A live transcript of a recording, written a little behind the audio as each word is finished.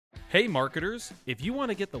Hey marketers, if you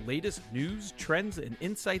want to get the latest news, trends, and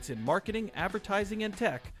insights in marketing, advertising, and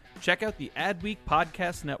tech, check out the Adweek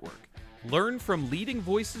Podcast Network. Learn from leading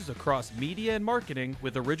voices across media and marketing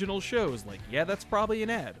with original shows like Yeah, That's Probably an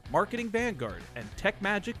Ad, Marketing Vanguard, and Tech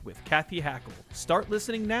Magic with Kathy Hackle. Start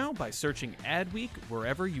listening now by searching Adweek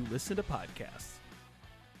wherever you listen to podcasts.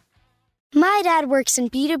 My dad works in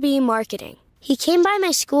B2B marketing. He came by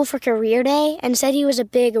my school for career day and said he was a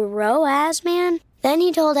big ROAS man. Then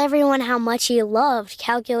he told everyone how much he loved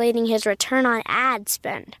calculating his return on ad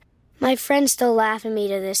spend. My friends still laugh at me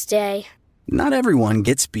to this day. Not everyone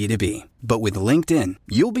gets B2B, but with LinkedIn,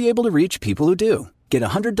 you'll be able to reach people who do. Get a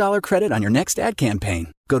 $100 credit on your next ad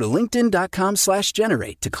campaign. Go to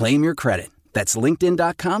linkedin.com/generate to claim your credit. That's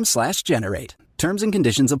linkedin.com/generate. Terms and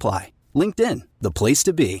conditions apply. LinkedIn, the place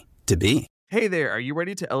to be, to be. Hey there, are you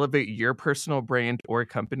ready to elevate your personal brand or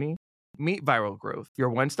company? Meet Viral Growth, your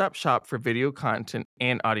one-stop shop for video content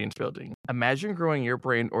and audience building. Imagine growing your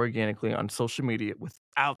brand organically on social media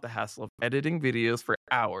without the hassle of editing videos for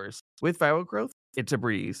hours. With Viral Growth, it's a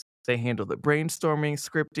breeze. They handle the brainstorming,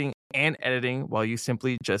 scripting, and editing while you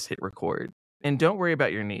simply just hit record. And don't worry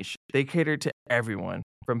about your niche. They cater to everyone,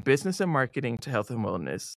 from business and marketing to health and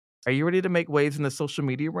wellness. Are you ready to make waves in the social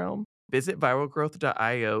media realm? Visit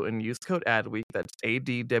viralgrowth.io and use code ADWEEK, that's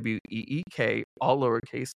ADWEEK, all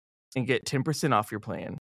lowercase, and get 10% off your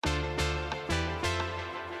plan.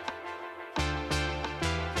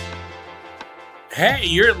 Hey,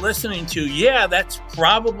 you're listening to Yeah, That's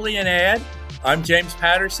Probably an Ad. I'm James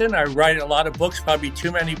Patterson. I write a lot of books, probably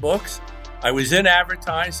too many books. I was in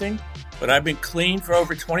advertising, but I've been clean for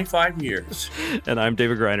over 25 years. And I'm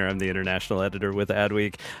David Greiner. I'm the international editor with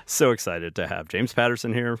Adweek. So excited to have James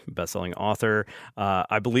Patterson here, best-selling author.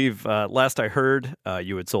 I believe last I heard,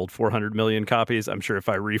 you had sold 400 million copies. I'm sure if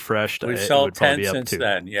I refreshed, We've it sold would probably 10 be up since to.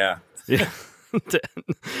 then, yeah.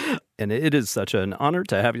 And it is such an honor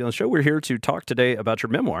to have you on the show. We're here to talk today about your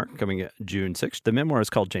memoir coming June 6th. The memoir is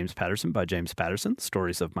called James Patterson by James Patterson,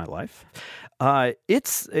 Stories of My Life.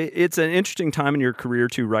 It's an interesting time in your career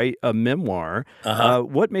to write a memoir.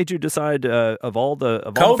 What made you decide of all the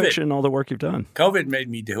fiction, all the work you've done? COVID made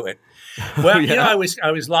me do it. Well, I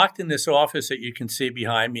was locked in this office that you can see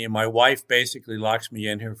behind me, and my wife basically locks me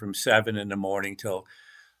in here from 7 in the morning till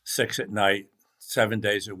 6 at night. 7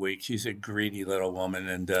 days a week. She's a greedy little woman,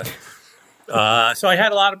 and so I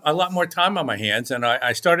had a lot more time on my hands, and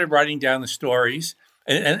I started writing down the stories.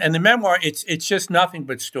 And the memoir, it's just nothing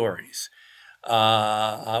but stories,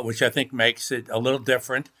 which I think makes it a little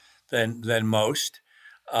different than most,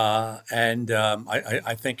 and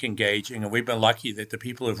I think engaging. And we've been lucky that the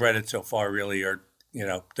people who've read it so far really are,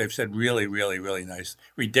 they've said really, really, really nice,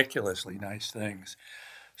 ridiculously nice things.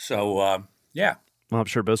 So yeah. Well, I'm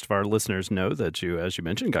sure most of our listeners know that you, as you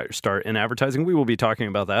mentioned, got your start in advertising. We will be talking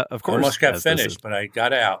about that, of course. Almost got finished, but I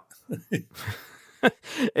got out.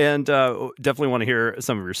 And definitely want to hear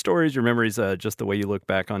some of your stories, your memories, just the way you look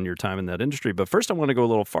back on your time in that industry. But first, I want to go a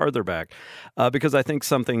little farther back because I think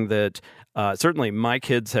something that certainly my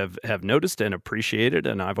kids have noticed and appreciated,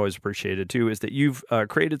 and I've always appreciated too, is that you've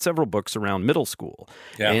created several books around middle school.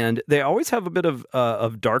 Yeah. And they always have a bit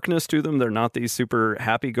of darkness to them. They're not these super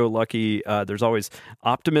happy-go-lucky. There's always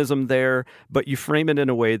optimism there, but you frame it in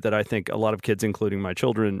a way that I think a lot of kids, including my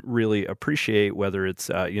children, really appreciate, whether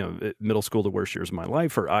it's middle school, the worst years of my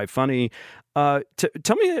life, or iFunny.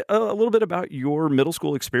 Tell me a little bit about your middle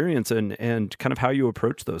school experience and kind of how you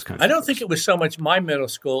approach those kinds of things. I don't think it was so much my middle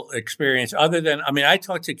school experience other than, I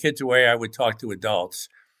talked to kids the way I would talk to adults.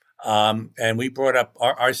 And we brought up,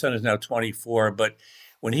 our son is now 24, but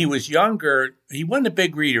when he was younger, he wasn't a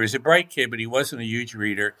big reader. He was a bright kid, but he wasn't a huge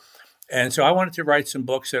reader. And so I wanted to write some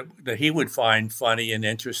books that he would find funny and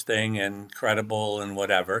interesting and credible and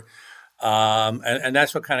whatever. And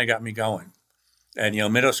that's what kind of got me going. And,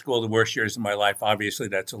 middle school, the worst years of my life, obviously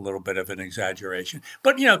that's a little bit of an exaggeration.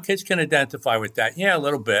 But, kids can identify with that. Yeah, a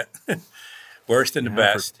little bit. Worst and the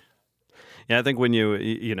best. Yeah, I think when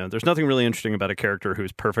there's nothing really interesting about a character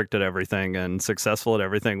who's perfect at everything and successful at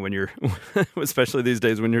everything when you're, especially these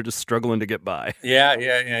days when you're just struggling to get by.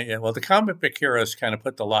 Yeah. Well, the comic book heroes kind of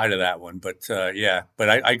put the lie to that one, but but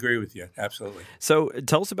I agree with you. Absolutely. So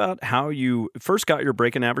tell us about how you first got your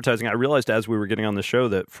break in advertising. I realized as we were getting on the show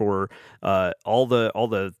that for all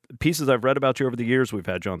the pieces I've read about you over the years, we've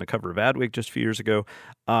had you on the cover of Adweek just a few years ago.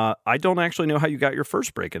 I don't actually know how you got your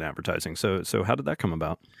first break in advertising. So how did that come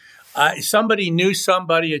about? Somebody knew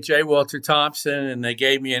somebody at J. Walter Thompson, and they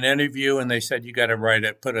gave me an interview, and they said, you got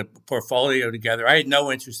to put a portfolio together. I had no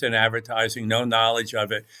interest in advertising, no knowledge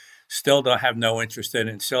of it. Still don't have no interest in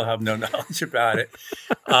it and still have no knowledge about it.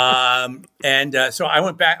 So I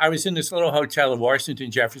went back. I was in this little hotel, the Washington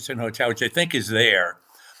Jefferson Hotel, which I think is there.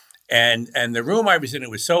 And the room I was in, it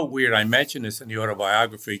was so weird. I mentioned this in the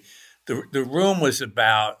autobiography. The room was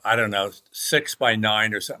about, 6 by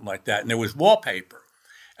 9 or something like that. And there was wallpaper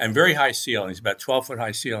and very high ceilings, about 12-foot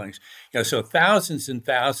high ceilings. So thousands and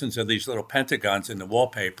thousands of these little pentagons in the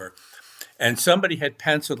wallpaper. And somebody had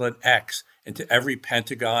penciled an X into every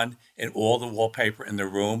pentagon and all the wallpaper in the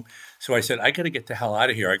room. So I said, I got to get the hell out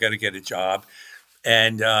of here. I got to get a job.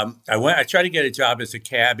 And I tried to get a job as a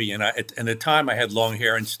cabbie. And at the time I had long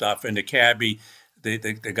hair and stuff. And the cabbie,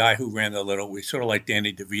 the guy who ran the little, we sort of like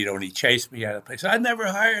Danny DeVito, and he chased me out of the place. I'd never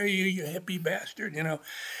hire you, you hippie bastard,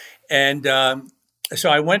 And so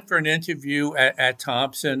I went for an interview at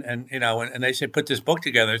Thomson, and they said, put this book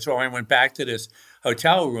together. So I went back to this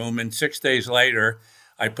hotel room, and 6 days later,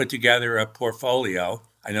 I put together a portfolio.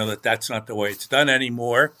 I know that that's not the way it's done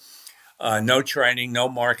anymore. No training, no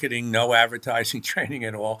marketing, no advertising training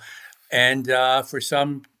at all. And for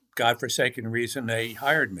some godforsaken reason, they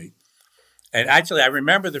hired me. And actually, I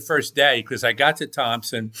remember the first day because I got to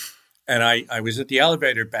Thomson, and I was at the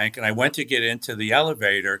elevator bank, and I went to get into the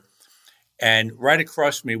elevator. And right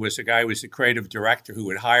across me was a guy who was the creative director who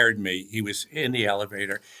had hired me. He was in the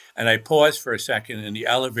elevator. And I paused for a second, and the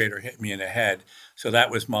elevator hit me in the head. So that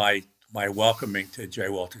was my welcoming to J.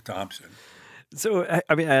 Walter Thompson. So,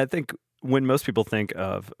 I think when most people think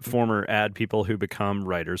of former ad people who become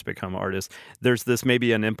writers, become artists, there's this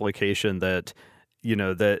maybe an implication that,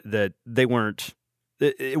 that they weren't,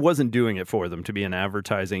 it wasn't doing it for them to be in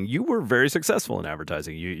advertising. You were very successful in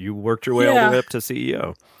advertising. You worked your way all the way up to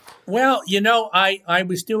CEO. Well, I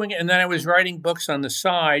was doing it, and then I was writing books on the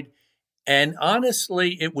side, and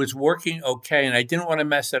honestly, it was working okay, and I didn't want to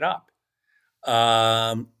mess it up.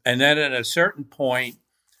 And then at a certain point,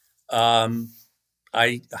 the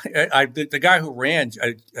guy who ran,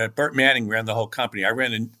 Burt Manning ran the whole company. I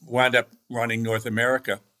wound up running North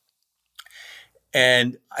America.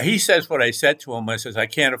 And he says what I said to him. I says, I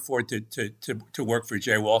can't afford to work for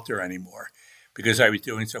J. Walter anymore because I was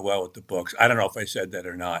doing so well with the books. I don't know if I said that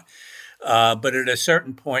or not. But at a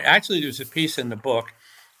certain point, actually, there's a piece in the book.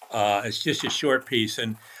 It's just a short piece.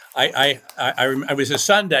 And it was a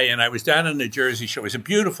Sunday, and I was down on the Jersey Shore. It was a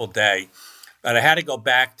beautiful day, but I had to go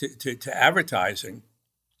back to advertising.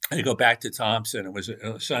 I had to go back to Thomson. It was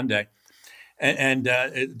a Sunday. And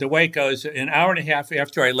the way it goes, an hour and a half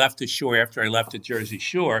after I left the shore, after I left the Jersey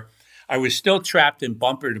Shore, I was still trapped in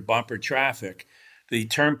bumper-to-bumper traffic, the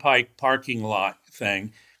turnpike parking lot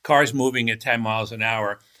thing, cars moving at 10 miles an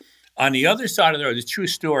hour. On the other side of the road, it's a true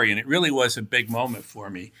story, and it really was a big moment for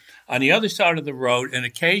me. On the other side of the road, an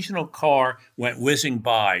occasional car went whizzing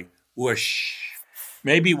by, whoosh,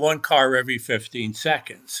 maybe one car every 15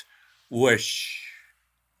 seconds, whoosh,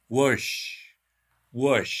 whoosh,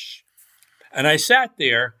 whoosh. And I sat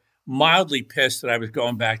there mildly pissed that I was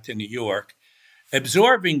going back to New York,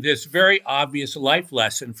 absorbing this very obvious life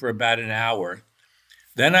lesson for about an hour.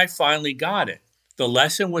 Then I finally got it. The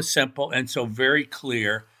lesson was simple and so very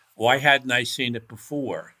clear. Why hadn't I seen it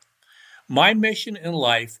before? My mission in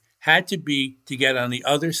life had to be to get on the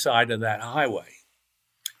other side of that highway,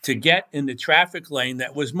 to get in the traffic lane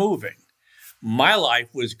that was moving. My life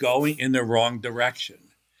was going in the wrong direction.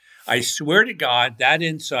 I swear to God, that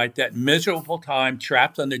insight, that miserable time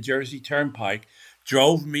trapped on the Jersey Turnpike,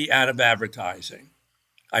 drove me out of advertising.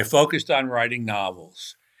 I focused on writing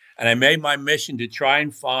novels, and I made my mission to try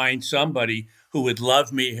and find somebody who would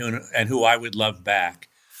love me and who I would love back.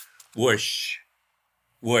 Whoosh,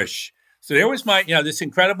 whoosh. So there was my, this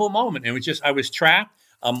incredible moment. It was just, I was trapped.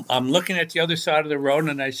 I'm looking at the other side of the road,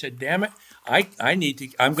 and I said, damn it,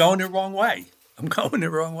 I'm going the wrong way. I'm going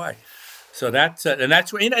the wrong way. So that's and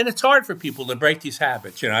it's hard for people to break these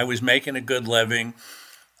habits. I was making a good living,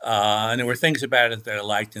 and there were things about it that I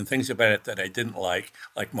liked and things about it that I didn't like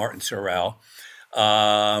Martin Sorrell.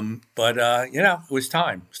 But it was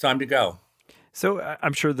time. It's time to go. So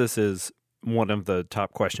I'm sure this is one of the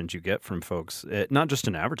top questions you get from folks, not just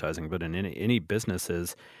in advertising, but in any business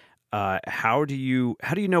is, how do you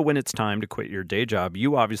know when it's time to quit your day job?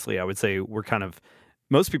 You obviously, I would say,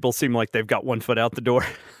 most people seem like they've got one foot out the door.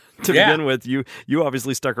 To begin with, you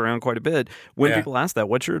obviously stuck around quite a bit. When people ask that,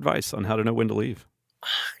 what's your advice on how to know when to leave?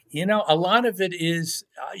 A lot of it is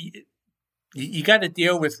you got to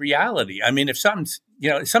deal with reality. I mean, if something's,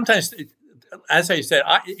 sometimes, as I said,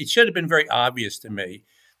 it should have been very obvious to me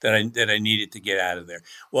that I needed to get out of there.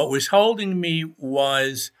 What was holding me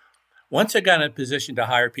was, once I got in a position to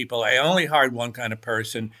hire people, I only hired one kind of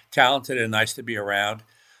person, talented and nice to be around.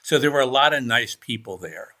 So there were a lot of nice people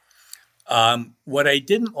there. What I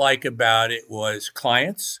didn't like about it was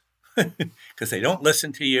clients, because they don't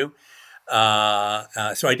listen to you. So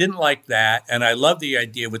I didn't like that, and I love the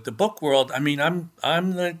idea with the book world. I mean, I'm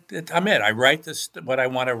it. I write this what I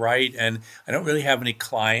want to write, and I don't really have any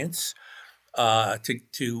clients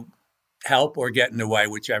to help or get in the way,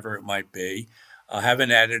 whichever it might be. Have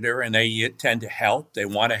an editor, and they tend to help. They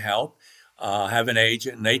want to help. Have an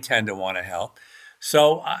agent, and they tend to want to help.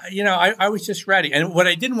 So, I was just ready. And what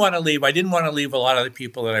I didn't want to leave a lot of the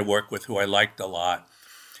people that I work with who I liked a lot.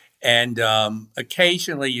 And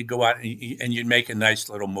occasionally you go out and you'd make a nice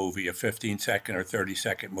little movie, a 15-second or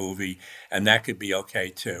 30-second movie, and that could be okay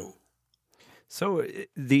too. So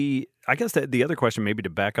I guess that the other question, maybe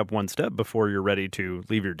to back up one step before you're ready to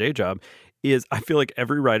leave your day job, is I feel like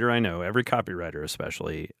every writer I know, every copywriter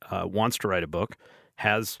especially, wants to write a book,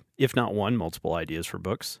 has, if not one, multiple ideas for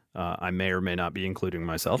books. I may or may not be including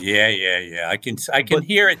myself. Yeah. I can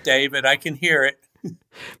hear it, David. I can hear it.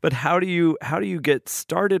 But how do you get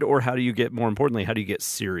started, or how do you get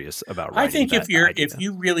serious about writing? I think if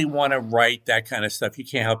you really want to write that kind of stuff, you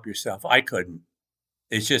can't help yourself. I couldn't.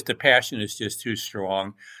 It's just the passion is just too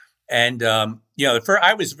strong. And I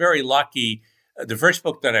was very lucky. The first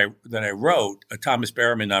book that I wrote, a Thomas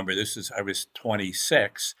Berriman number, I was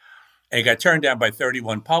 26, and it got turned down by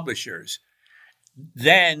 31 publishers.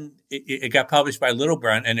 Then it got published by Little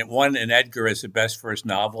Brown, and it won an Edgar as the best first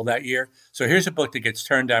novel that year. So here's a book that gets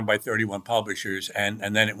turned down by 31 publishers, and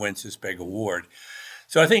then it wins this big award.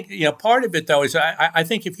 So I think, part of it, though, is I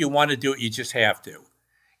think if you want to do it, you just have to.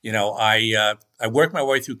 I worked my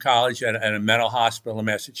way through college at a mental hospital in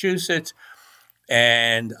Massachusetts,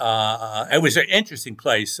 and it was an interesting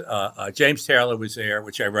place. James Taylor was there,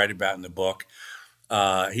 which I write about in the book.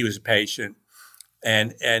 He was a patient.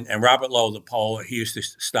 And Robert Lowell, the poet, he used to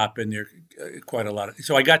stop in there quite a lot.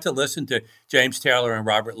 So I got to listen to James Taylor and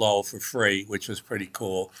Robert Lowell for free, which was pretty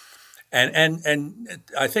cool. And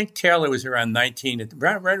I think Taylor was around 19,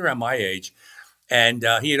 right around my age. And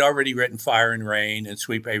he had already written Fire and Rain and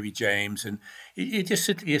Sweet Baby James. And he'd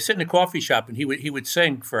sit in a coffee shop, and he would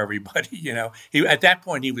sing for everybody. At that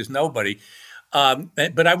point, he was nobody.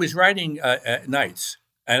 But I was writing at nights.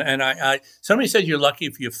 And I somebody said you're lucky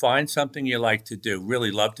if you find something you like to do,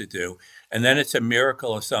 really love to do, and then it's a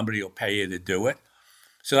miracle if somebody will pay you to do it.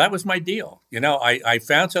 So that was my deal. I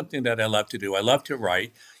found something that I love to do. I love to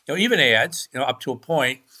write, even ads, up to a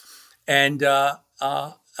point, and then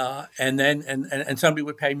somebody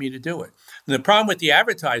would pay me to do it. And the problem with the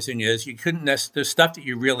advertising is you couldn't the stuff that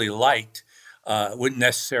you really liked wouldn't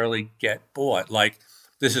necessarily get bought. Like,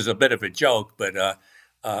 this is a bit of a joke, but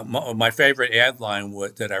my favorite ad line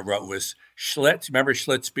that I wrote was Schlitz. Remember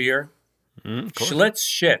Schlitz beer? Schlitz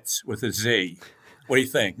shits with a Z. What do you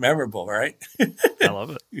think? Memorable, right? I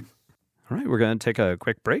love it. All right, we're going to take a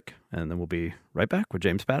quick break, and then we'll be right back with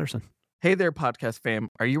James Patterson. Hey there, podcast fam.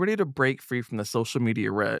 Are you ready to break free from the social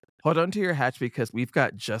media rut? Hold on to your hatch, because we've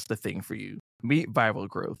got just the thing for you. Meet Viral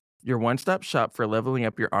Growth, your one-stop shop for leveling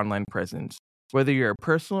up your online presence. Whether you're a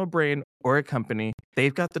personal brand or a company,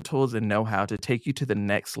 they've got the tools and know-how to take you to the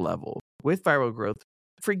next level. With Viral Growth,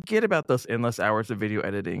 forget about those endless hours of video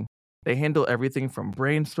editing. They handle everything from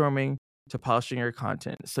brainstorming to polishing your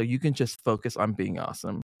content, so you can just focus on being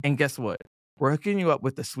awesome. And guess what? We're hooking you up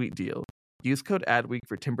with a sweet deal. Use code ADWEEK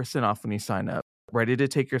for 10% off when you sign up. Ready to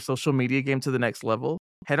take your social media game to the next level?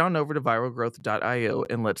 Head on over to viralgrowth.io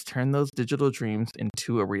and let's turn those digital dreams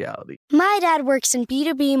into a reality. My dad works in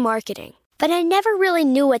B2B marketing, but I never really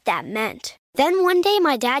knew what that meant. Then one day,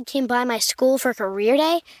 my dad came by my school for career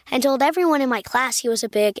day and told everyone in my class he was a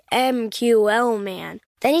big MQL man.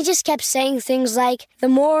 Then he just kept saying things like, the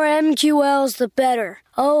more MQLs, the better,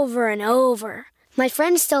 over and over. My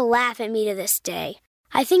friends still laugh at me to this day.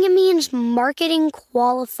 I think it means marketing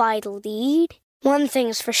qualified lead. One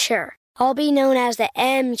thing's for sure, I'll be known as the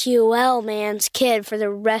MQL man's kid for the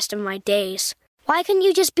rest of my days. Why couldn't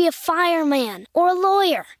you just be a fireman or a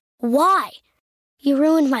lawyer? Why? You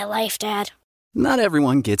ruined my life, Dad. Not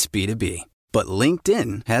everyone gets B2B, but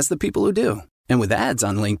LinkedIn has the people who do. And with ads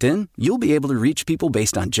on LinkedIn, you'll be able to reach people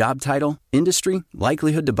based on job title, industry,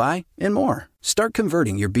 likelihood to buy, and more. Start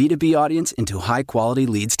converting your B2B audience into high-quality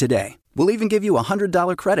leads today. We'll even give you a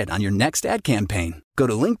 $100 credit on your next ad campaign. Go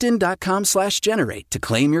to linkedin.com/generate to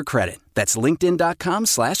claim your credit. That's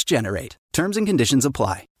linkedin.com/generate. Terms and conditions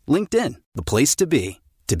apply. LinkedIn, the place to be,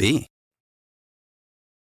 to be.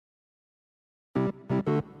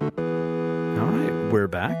 We're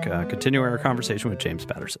back. Continuing our conversation with James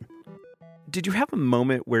Patterson. Did you have a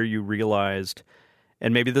moment where you realized,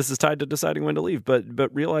 and maybe this is tied to deciding when to leave, but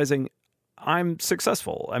realizing I'm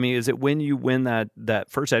successful? I mean, is it when you win that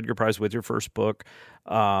first Edgar Prize with your first book?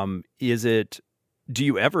 Do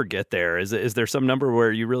you ever get there? Is there some number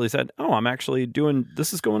where you really said, "Oh, I'm actually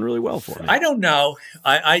this is going really well for me"? I don't know.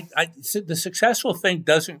 The successful thing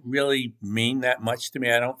doesn't really mean that much to me.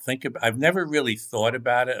 I've never really thought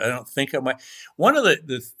about it. I don't think of one of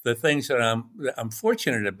the things that I'm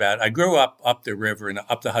fortunate about. I grew up the river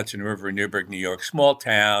up the Hudson River in Newburgh, New York, small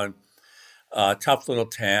town, tough little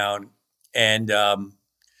town, and I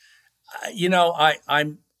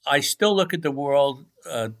still look at the world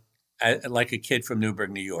like a kid from Newburgh,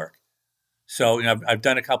 New York. So I've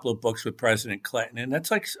done a couple of books with President Clinton, and that's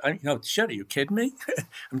like, shit, are you kidding me?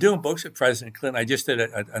 I'm doing books with President Clinton. I just did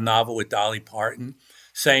a novel with Dolly Parton.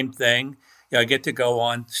 Same thing. I get to go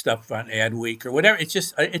on stuff on Adweek or whatever. It's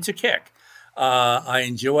just, it's a kick. I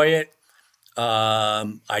enjoy it.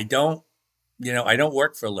 I don't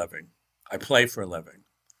work for a living. I play for a living.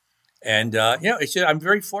 And, it's just, I'm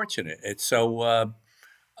very fortunate. It's so,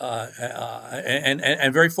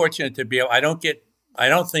 and very fortunate to be able, I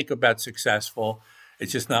don't think about successful.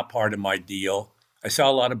 It's just not part of my deal. I sell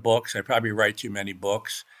a lot of books. I probably write too many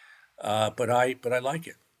books, but I like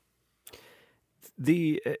it.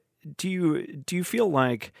 Do you feel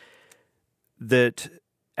like that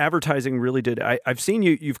advertising really did? I've seen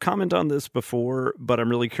you've commented on this before, but I'm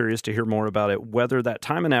really curious to hear more about it, whether that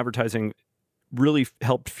time in advertising really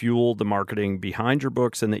helped fuel the marketing behind your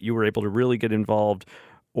books and that you were able to really get involved.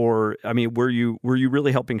 Or, I mean, were you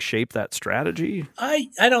really helping shape that strategy? I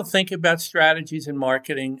don't think about strategies in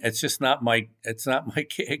marketing. It's just not my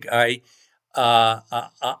gig.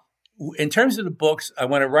 In terms of the books, I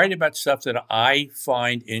want to write about stuff that I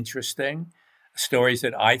find interesting, stories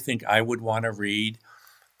that I think I would want to read.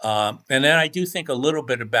 And then I do think a little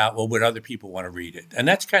bit about, well, would other people want to read it? And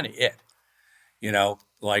that's kind of it.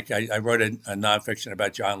 Like I wrote a nonfiction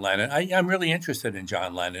about John Lennon. I'm really interested in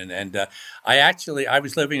John Lennon. And I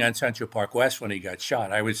was living on Central Park West when he got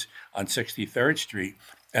shot. I was on 63rd Street,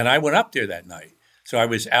 and I went up there that night. So I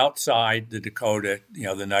was outside the Dakota,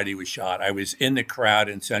 the night he was shot. I was in the crowd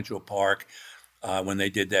in Central Park when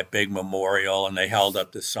they did that big memorial, and they held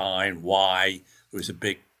up the sign, why. There was a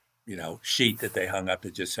big, sheet that they hung up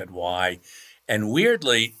that just said why. And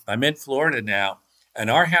weirdly, I'm in Florida now,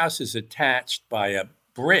 and our house is attached by a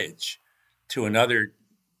bridge to another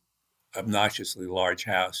obnoxiously large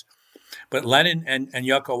house. But Lennon and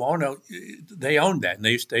Yoko Ono, they owned that, and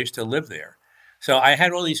they used to live there. So I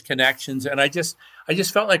had all these connections, and I just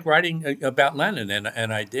felt like writing about Lennon,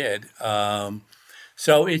 and I did.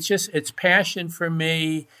 So it's passion for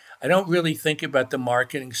me. I don't really think about the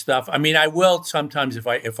marketing stuff. I mean, I will sometimes if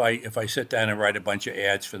I sit down and write a bunch of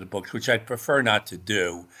ads for the books, which I'd prefer not to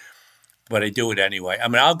do, but I do it anyway. I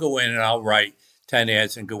mean, I'll go in and I'll write 10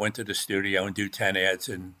 ads and go into the studio and do 10 ads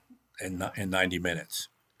in 90 minutes,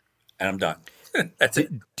 and I'm done. That's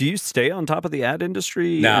it. Do you stay on top of the ad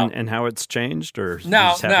industry and how it's changed, or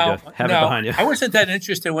no? It behind you? I wasn't that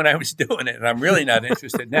interested when I was doing it, and I'm really not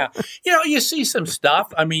interested now. You see some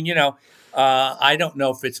stuff. I mean, I don't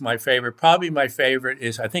know if it's my favorite. Probably my favorite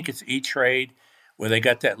is, I think it's E-Trade, where they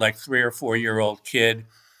got that like 3 or 4 year old kid,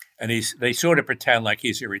 and they sort of pretend like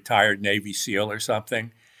he's a retired Navy SEAL or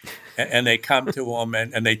something. And they come to him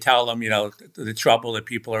and they tell him, the trouble that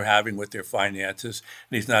people are having with their finances,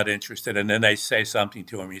 and he's not interested. And then they say something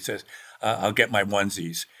to him. He says, I'll get my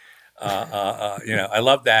onesies. I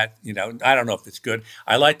love that. I don't know if it's good.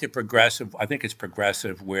 I like the progressive. I think it's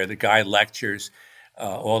progressive, where the guy lectures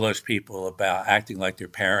all those people about acting like their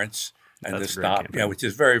parents and to stop, which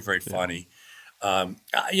is very, very funny.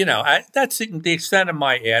 That's the extent of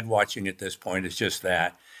my ad watching at this point, is just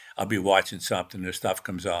that. I'll be watching something, and stuff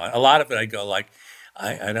comes on. A lot of it I go like,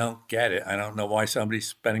 I don't get it. I don't know why somebody's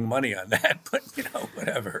spending money on that, but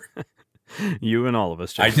whatever. You and all of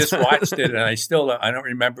us, James. I just watched it, and I don't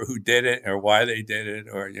remember who did it or why they did it,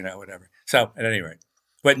 or whatever. So at any rate,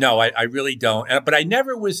 but no, I really don't. But I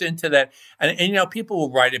never was into that. And people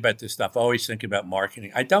will write about this stuff. I always think about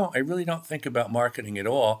marketing. I don't. I really don't think about marketing at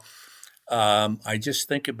all. I just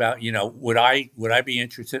think about, would I be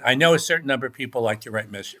interested? I know a certain number of people like to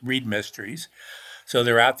read mysteries. So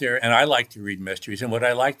they're out there, and I like to read mysteries. And what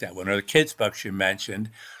I like that one are the kids' books you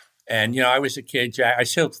mentioned. And, I was a kid. I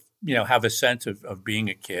still, have a sense of being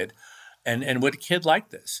a kid. And would a kid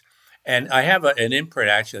like this? And I have an imprint,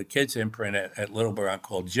 actually, a kids' imprint at Little Brown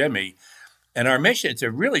called Jimmy. And our mission, it's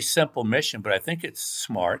a really simple mission, but I think it's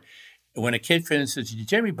smart. When a kid finishes the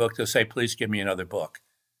Jimmy book, they'll say, please give me another book.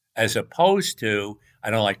 As opposed to,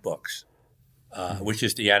 I don't like books, which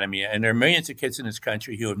is the enemy. And there are millions of kids in this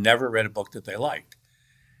country who have never read a book that they liked.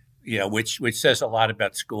 which says a lot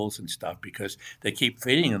about schools and stuff, because they keep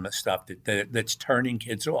feeding them the stuff that's turning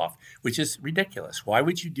kids off, which is ridiculous. Why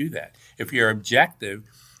would you do that? If your objective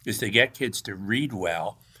is to get kids to read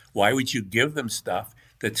well, why would you give them stuff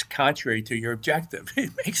that's contrary to your objective?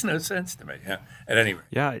 It makes no sense to me. Yeah. At any rate.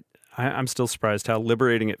 Yeah. I'm still surprised how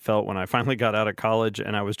liberating it felt when I finally got out of college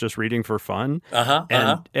and I was just reading for fun.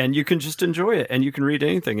 And you can just enjoy it, and you can read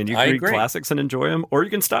anything, and you can read classics and enjoy them, or you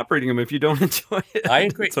can stop reading them if you don't enjoy it. I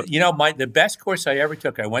agree. So, the best course I ever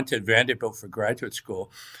took, I went to Vanderbilt for graduate school,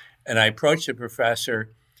 and I approached the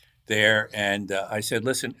professor there, and I said,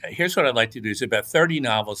 "Listen, here's what I'd like to do. It's about 30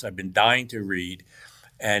 novels I've been dying to read,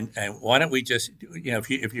 and why don't we just, if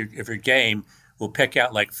you're game, we'll pick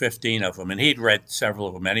out like 15 of them." And he'd read several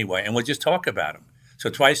of them anyway, and we'll just talk about them. So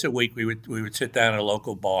twice a week we would sit down at a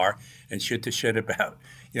local bar and shoot the shit about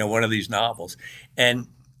one of these novels. And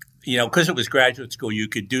because it was graduate school, you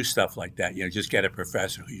could do stuff like that. Just get a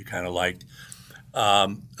professor who you kind of liked.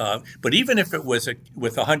 But even if it was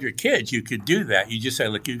with 100 kids, you could do that. You just say,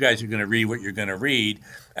 "Look, you guys are going to read what you're going to read,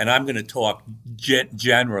 and I'm going to talk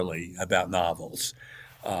generally about novels."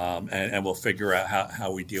 And we'll figure out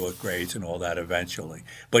how we deal with grades and all that eventually.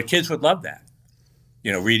 But kids would love that,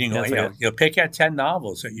 reading. Pick out 10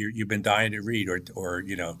 novels that you've been dying to read, or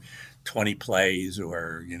 20 plays,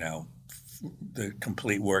 or the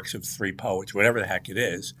complete works of 3 poets, whatever the heck it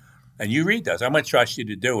is, and you read those. I'm going to trust you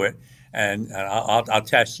to do it, and I'll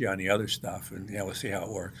test you on the other stuff, and we'll see how it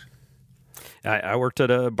works. I worked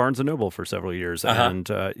at a Barnes & Noble for several years, and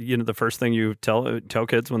the first thing you tell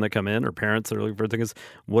kids when they come in, or parents that are looking for things, is,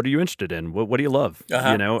 what are you interested in? What do you love?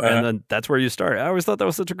 And then that's where you start. I always thought that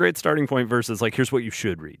was such a great starting point versus like, here's what you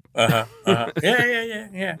should read. Yeah.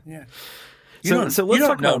 So let's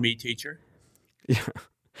talk about me, teacher. Yeah.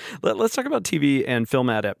 Let's talk about TV and film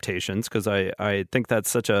adaptations, because I think that's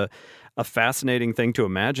such a fascinating thing to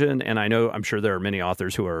imagine. And I'm sure there are many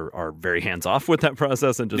authors who are very hands-off with that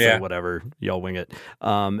process and just say, whatever, y'all wing it.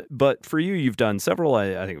 But for you, you've done several,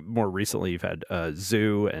 I think more recently you've had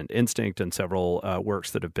Zoo and Instinct and several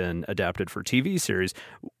works that have been adapted for TV series.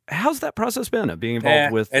 How's that process been of being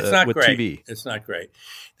involved with TV? It's not great.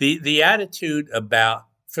 The attitude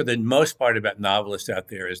for the most part, about novelists out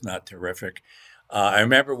there is not terrific. I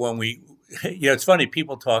remember when it's funny,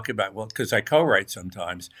 people talk about, because I co-write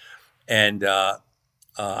sometimes, and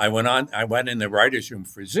I went in the writer's room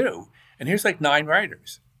for Zoo, and here's like 9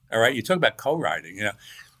 writers. All right, you talk about co-writing,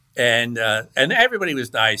 and everybody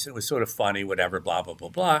was nice. It was sort of funny, whatever, blah blah blah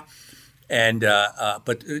blah. And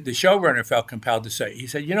but the showrunner felt compelled to say, he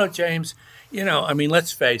said, James,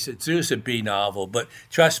 let's face it, Zoo's a B novel, but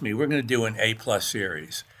trust me, we're going to do an A+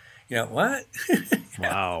 series. What?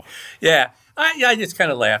 Wow. Yeah. I just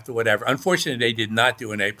kind of laughed or whatever. Unfortunately, they did not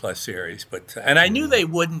do an A+ series, and I knew they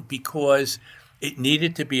wouldn't, because it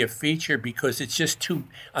needed to be a feature, because it's just too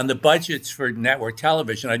on the budgets for network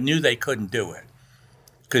television. I knew they couldn't do it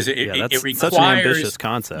because it requires such an ambitious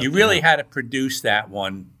concept. You really had to produce that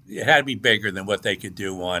one. It had to be bigger than what they could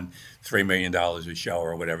do on $3 million a show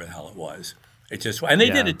or whatever the hell it was. It just and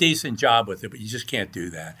they did a decent job with it, but you just can't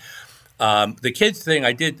do that. The kids thing,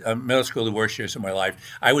 I did middle school the worst years of my life.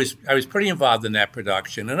 I was pretty involved in that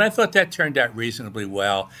production, and I thought that turned out reasonably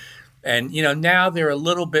well. And now they're a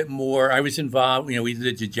little bit more. I was involved. We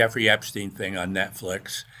did the Jeffrey Epstein thing on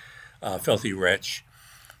Netflix, Filthy Rich,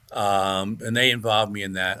 and they involved me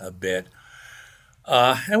in that a bit.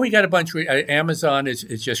 And we got a bunch. Amazon is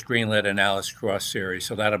just greenlit an Alice Cross series,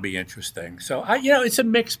 so that'll be interesting. So it's a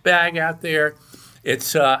mixed bag out there.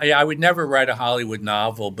 It's I would never write a Hollywood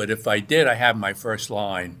novel, but if I did, I have my first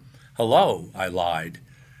line, "Hello, I lied."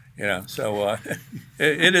 So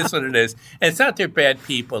it is what it is. And it's not they're bad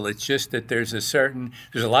people. It's just that there's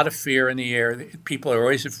a lot of fear in the air. People are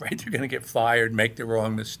always afraid they're going to get fired, make the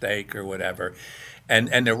wrong mistake or whatever.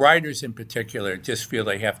 And the writers in particular just feel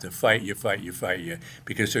they have to fight you,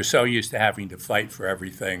 because they're so used to having to fight for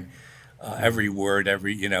everything. Every word,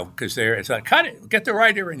 because it's like, cut it, get the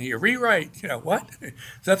writer in here, rewrite. What? There's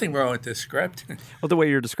nothing wrong with this script. Well, the way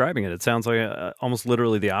you're describing it sounds like almost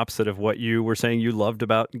literally the opposite of what you were saying you loved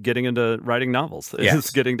about getting into writing novels. Yes.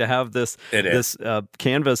 It's getting to have this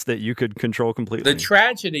canvas that you could control completely. The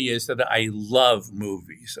tragedy is that I love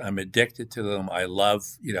movies. I'm addicted to them. I love,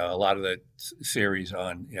 a lot of the series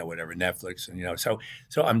on, whatever, Netflix. And,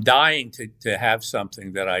 so I'm dying to have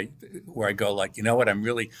something where I go like, what, I'm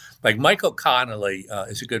really like Michael Connelly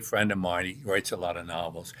is a good friend of mine. He writes a lot of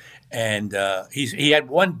novels, and he had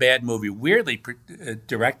one bad movie, weirdly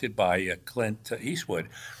directed by Clint Eastwood,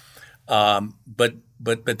 but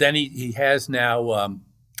then he has now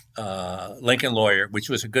Lincoln Lawyer, which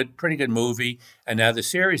was a pretty good movie, and now the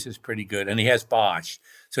series is pretty good, and he has Bosch.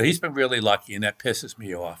 So he's been really lucky, and that pisses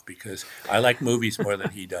me off because I like movies more than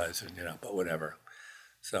he does, and but whatever.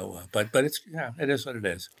 So, but it's it is what it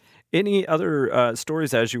is. Any other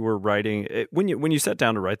stories as you were writing when you sat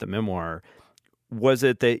down to write the memoir? Was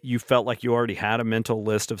it that you felt like you already had a mental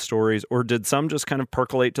list of stories, or did some just kind of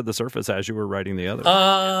percolate to the surface as you were writing the others?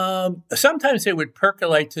 Sometimes they would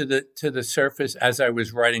percolate to the surface as I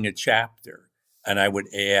was writing a chapter, and I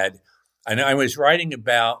would add. And I was writing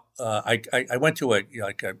about. I went to a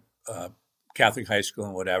Catholic high school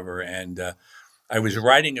and whatever, and I was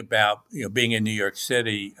writing about being in New York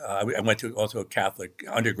City. I went to also a Catholic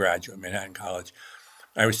undergraduate at Manhattan College.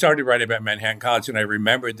 I started writing about Manhattan College, and I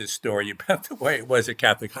remembered this story about the way it was at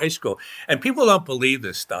Catholic high school. And people don't believe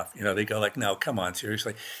this stuff. They go like, "No, come on,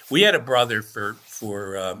 seriously." We had a brother for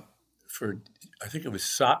I think it was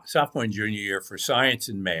sophomore and junior year for science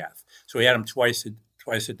and math. So we had him twice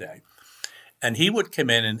a day, and he would come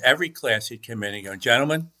in every class he'd come in and go,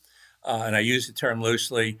 "Gentlemen," and I use the term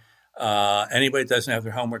loosely. Anybody that doesn't have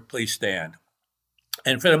their homework, please stand.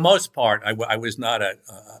 And for the most part, I was not a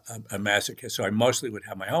masochist, so I mostly would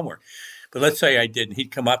have my homework. But let's say I didn't. He'd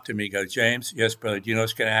come up to me and go, "James, yes, brother, do you know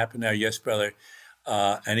what's going to happen now?" "Yes, brother."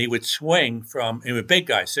 And he would swing he was a big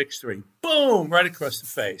guy, 6'3", boom, right across the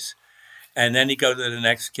face. And then he'd go to the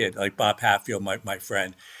next kid, like Bob Hatfield, my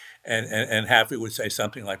friend. And Hatfield would say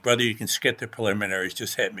something like, "Brother, you can skip the preliminaries,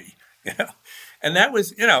 just hit me." And that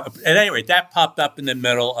was, at any rate, that popped up in the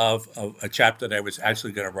middle of a chapter that I was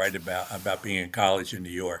actually going to write about being in college in New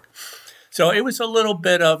York. So it was a little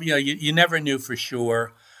bit of, you never knew for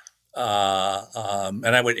sure.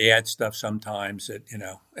 And I would add stuff sometimes that,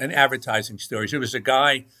 and advertising stories. There was a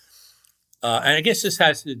guy, and I guess this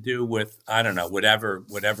has to do with, I don't know,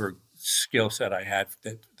 whatever skill set I had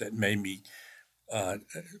that made me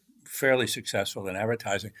fairly successful in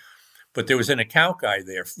advertising. But there was an account guy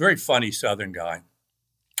there, very funny Southern guy.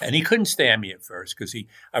 And he couldn't stand me at first because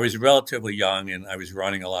I was relatively young and I was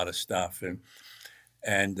running a lot of stuff.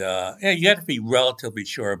 And you had to be relatively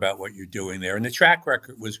sure about what you're doing there. And the track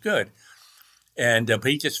record was good. And but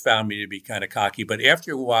he just found me to be kind of cocky. But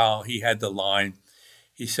after a while, he had the line.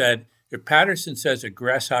 He said, "If Patterson says a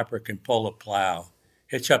grasshopper can pull a plow,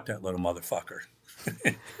 hitch up that little motherfucker."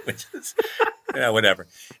 Which is... whatever.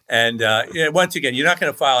 And once again, you're not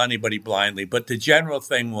going to follow anybody blindly. But the general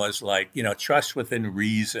thing was like, trust within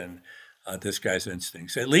reason this guy's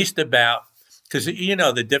instincts, at least about, because,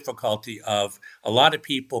 the difficulty of a lot of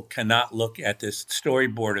people cannot look at this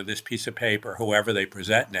storyboard or this piece of paper, whoever they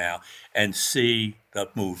present now, and see the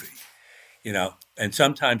movie, and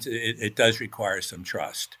sometimes it does require some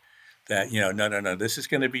trust that, no, this is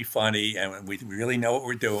going to be funny and we really know what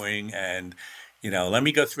we're doing. And let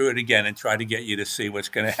me go through it again and try to get you to see what's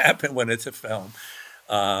going to happen when it's a film.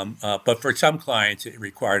 But for some clients, it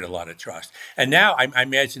required a lot of trust. And now I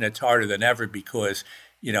imagine it's harder than ever because,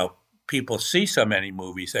 people see so many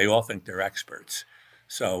movies, they all think they're experts.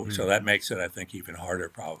 So that makes it, I think, even harder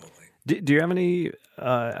probably. Do you have any,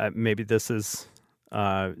 maybe this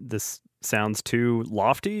sounds too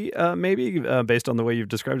lofty, based on the way you've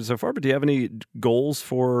described it so far, but do you have any goals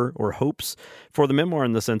or hopes for the memoir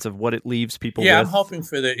in the sense of what it leaves people with? I'm hoping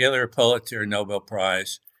for the either a Pulitzer or Nobel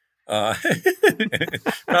Prize.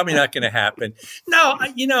 Probably not going to happen. No,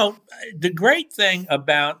 the great thing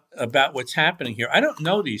about what's happening here, I don't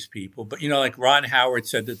know these people, but, like Ron Howard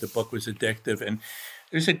said that the book was addictive. And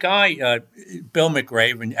there's a guy, Bill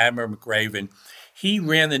McRaven, Admiral McRaven, he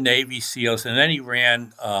ran the Navy SEALs, and then he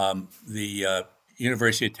ran the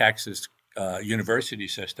University of Texas university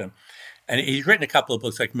system. And he's written a couple of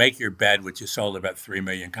books like Make Your Bed, which has sold about 3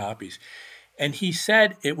 million copies. And he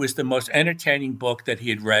said it was the most entertaining book that he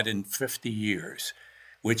had read in 50 years,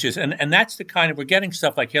 which is, and that's the kind of, we're getting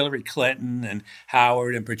stuff like Hillary Clinton and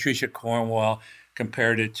Howard and Patricia Cornwell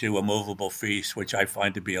compared it to A Movable Feast, which I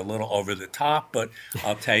find to be a little over the top, but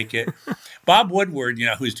I'll take it. Bob Woodward,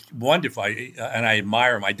 who's wonderful, and I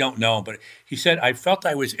admire him. I don't know him, but he said, "I felt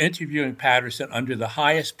I was interviewing Patterson under the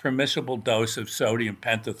highest permissible dose of sodium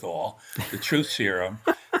pentothal, the truth serum,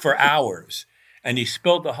 for hours." And he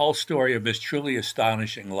spilled the whole story of his truly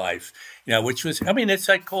astonishing life, which was, it's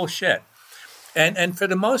like cool shit. And for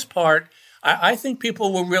the most part, I think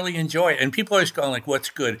people will really enjoy it. And people are just going like, what's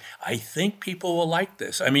good? I think people will like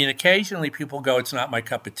this. Occasionally people go, it's not my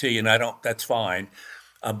cup of tea, and that's fine.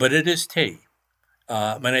 But it is tea.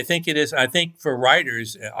 And I think it is. I think for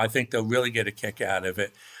writers, I think they'll really get a kick out of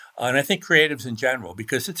it. And I think creatives in general,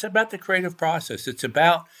 because it's about the creative process. It's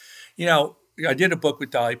about, I did a book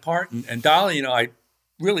with Dolly Parton, and Dolly, I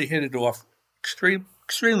really hit it off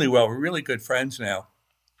extremely well. We're really good friends now.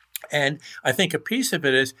 And I think a piece of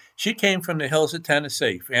it is she came from the hills of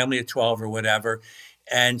Tennessee, family of 12 or whatever.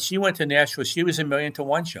 And she went to Nashville. She was $1 million to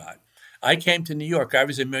one shot. I came to New York. I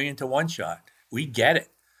was $1 million to one shot. We get it,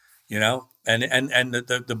 you know. And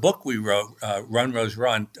the book we wrote, Run Rose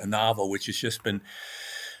Run, a novel, which has just been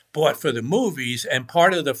bought for the movies. And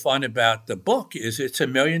part of the fun about the book is it's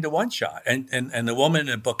 $1 million to one shot. And the woman in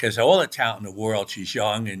the book has all the talent in the world. She's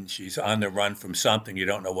young and she's on the run from something. You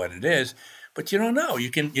don't know what it is. But you don't know.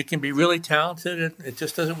 You can be really talented. It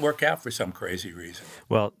just doesn't work out for some crazy reason.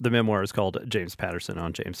 Well, the memoir is called James Patterson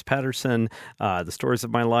on James Patterson, The Stories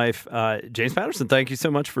of My Life. James Patterson, thank you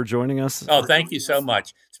so much for joining us. Oh, thank you so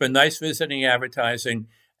much. It's been nice visiting advertising,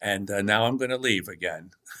 and now I'm going to leave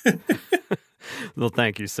again. Well,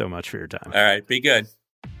 thank you so much for your time. All right, be good.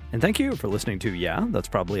 And thank you for listening to Yeah, That's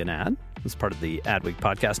Probably an Ad. It's part of the Adweek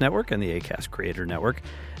Podcast Network and the Acast Creator Network.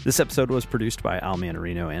 This episode was produced by Al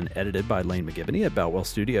Manarino and edited by Lane McGivney at Boutwell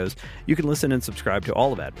Studios. You can listen and subscribe to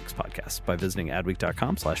all of Adweek's podcasts by visiting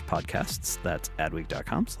adweek.com/podcasts. That's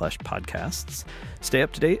adweek.com/podcasts. Stay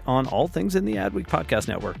up to date on all things in the Adweek Podcast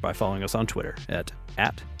Network by following us on Twitter at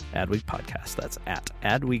Adweek Podcast. That's at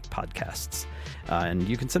Adweek Podcasts. And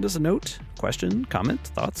you can send us a note, question, comment,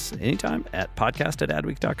 thoughts anytime at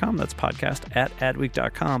podcast@adweek.com. That's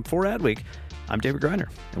podcast@adweek.com. For Adweek, I'm David Greiner,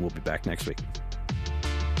 and we'll be back next week.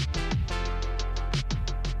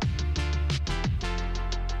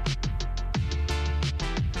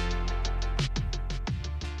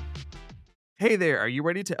 Hey there, are you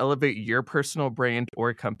ready to elevate your personal brand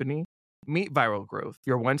or company? Meet Viral Growth,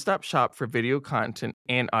 your one-stop shop for video content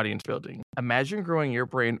and audience building. Imagine growing your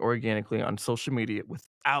brand organically on social media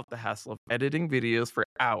without the hassle of editing videos for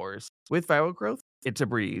hours. With Viral Growth, it's a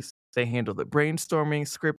breeze. They handle the brainstorming,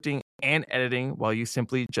 scripting, and editing while you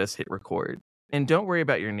simply just hit record. And don't worry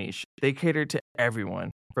about your niche. They cater to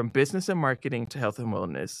everyone, from business and marketing to health and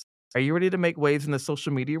wellness. Are you ready to make waves in the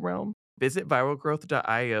social media realm? Visit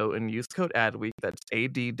viralgrowth.io and use code ADWEEK, that's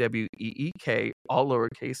ADWEEK, all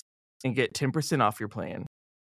lowercase, and get 10% off your plan.